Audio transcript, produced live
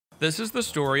This is the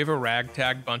story of a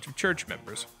ragtag bunch of church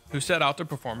members who set out to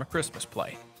perform a Christmas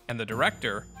play, and the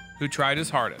director who tried his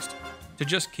hardest to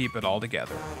just keep it all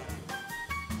together.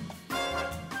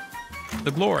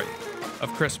 The glory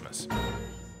of Christmas.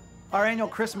 Our annual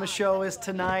Christmas show is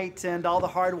tonight, and all the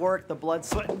hard work, the blood,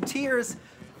 sweat, and tears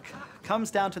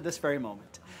comes down to this very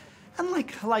moment. And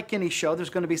like any show, there's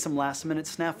going to be some last-minute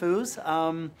snafus.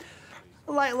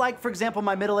 Like, for example,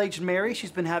 my middle-aged Mary,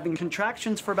 she's been having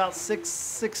contractions for about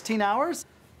 16 hours.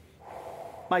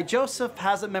 My Joseph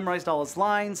hasn't memorized all his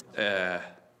lines.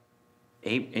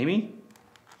 Amy?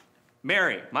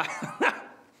 Mary,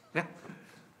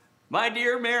 my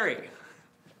dear Mary.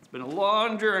 It's been a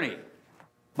long journey.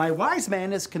 My wise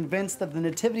man is convinced that the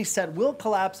nativity set will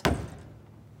collapse.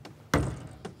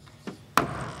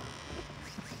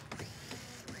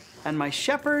 And my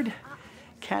shepherd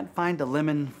can't find a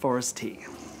lemon for his tea.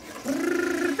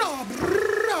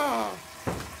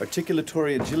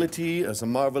 Articulatory agility is a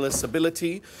marvelous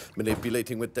ability,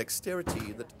 manipulating with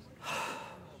dexterity that...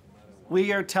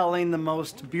 We are telling the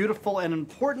most beautiful and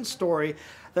important story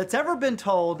that's ever been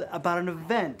told about an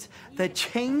event that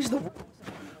changed the world.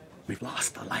 We've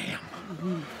lost the lamb.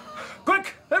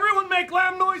 Quick, everyone make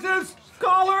lamb noises!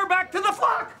 Call her back to the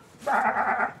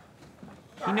flock!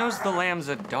 He knows the lamb's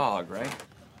a dog, right?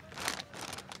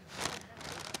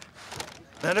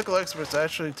 Medical experts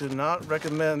actually do not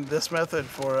recommend this method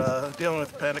for dealing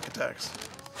with panic attacks.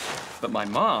 But my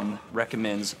mom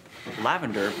recommends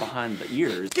lavender behind the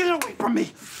ears. Get away from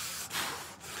me!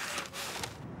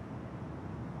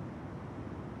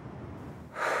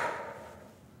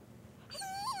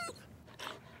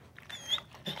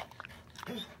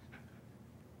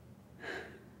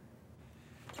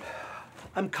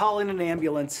 I'm calling an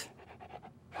ambulance.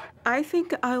 I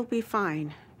think I'll be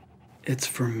fine. It's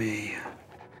for me.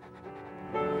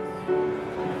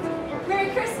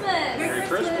 Merry Christmas! Merry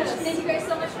Christmas! Thank you guys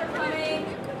so much for coming.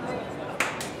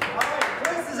 All right,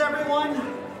 places, everyone.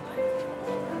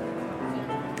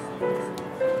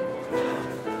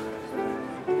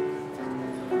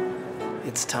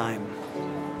 It's time.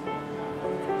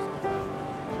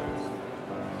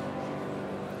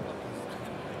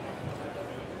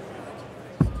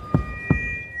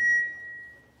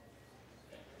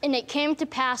 And it came to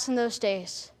pass in those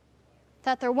days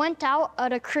that there went out a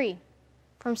decree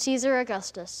from Caesar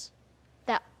Augustus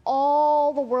that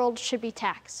all the world should be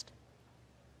taxed.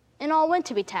 And all went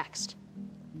to be taxed,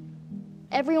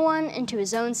 everyone into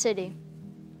his own city.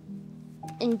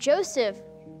 And Joseph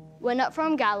went up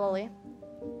from Galilee,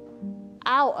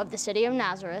 out of the city of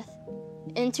Nazareth,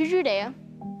 into Judea,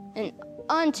 and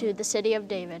unto the city of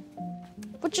David,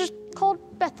 which is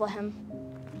called Bethlehem.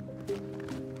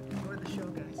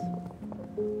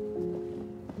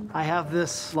 I have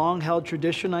this long-held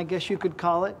tradition, I guess you could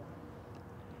call it.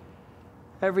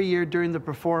 Every year during the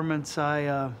performance,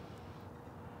 I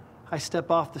step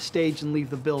off the stage and leave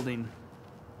the building.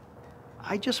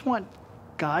 I just want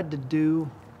God to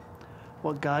do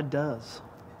what God does.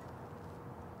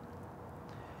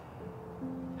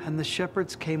 And the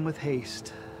shepherds came with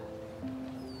haste,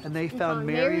 and they found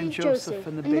Mary and Joseph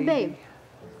and the babe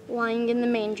lying in the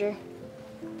manger.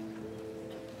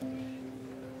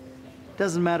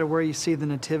 Doesn't matter where you see the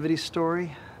nativity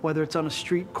story, whether it's on a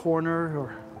street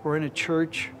corner or in a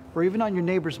church or even on your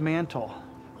neighbor's mantle.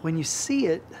 When you see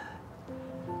it,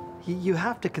 you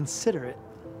have to consider it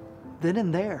then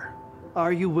and there.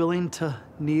 Are you willing to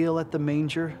kneel at the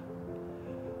manger?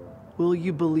 Will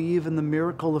you believe in the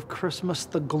miracle of Christmas,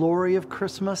 the glory of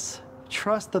Christmas?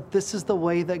 Trust that this is the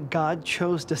way that God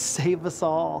chose to save us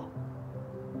all.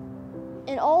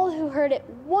 And all who heard it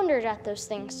wondered at those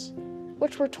things,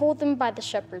 which were told them by the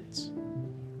shepherds.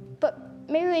 But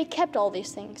Mary kept all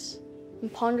these things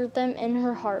and pondered them in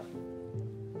her heart.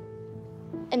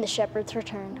 And the shepherds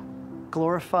returned,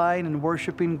 glorifying and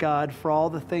worshiping God for all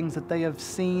the things that they have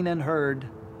seen and heard,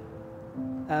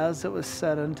 as it was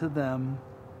said unto them.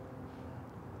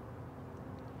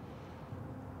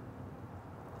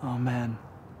 Amen.